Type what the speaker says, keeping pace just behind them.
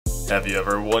Have you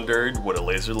ever wondered what a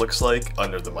laser looks like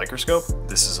under the microscope?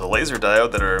 This is a laser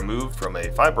diode that I removed from a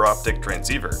fiber optic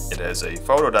transceiver. It has a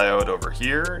photodiode over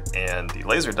here, and the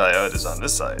laser diode is on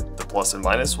this side. The plus and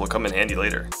minus will come in handy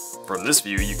later. From this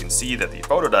view, you can see that the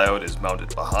photodiode is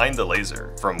mounted behind the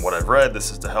laser. From what I've read, this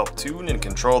is to help tune and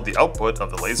control the output of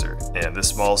the laser. And this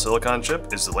small silicon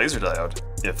chip is the laser diode.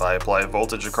 If I apply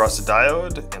voltage across the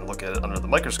diode and look at it under the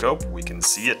microscope, we can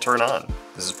see it turn on.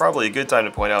 This is probably a good time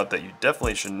to point out that you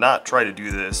definitely should not try to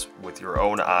do this with your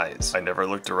own eyes. I never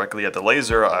look directly at the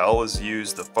laser, I always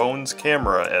use the phone's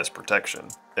camera as protection.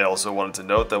 I also wanted to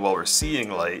note that while we're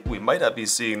seeing light, we might not be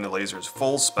seeing the laser's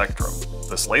full spectrum.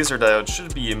 This laser diode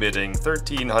should be emitting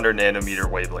 1300 nanometer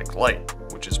wavelength light,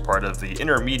 which is part of the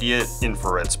intermediate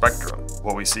infrared spectrum.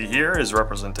 What we see here is a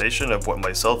representation of what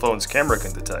my cell phone's camera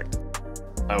can detect.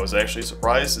 I was actually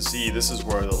surprised to see this is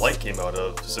where the light came out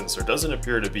of, since there doesn't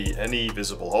appear to be any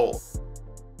visible hole.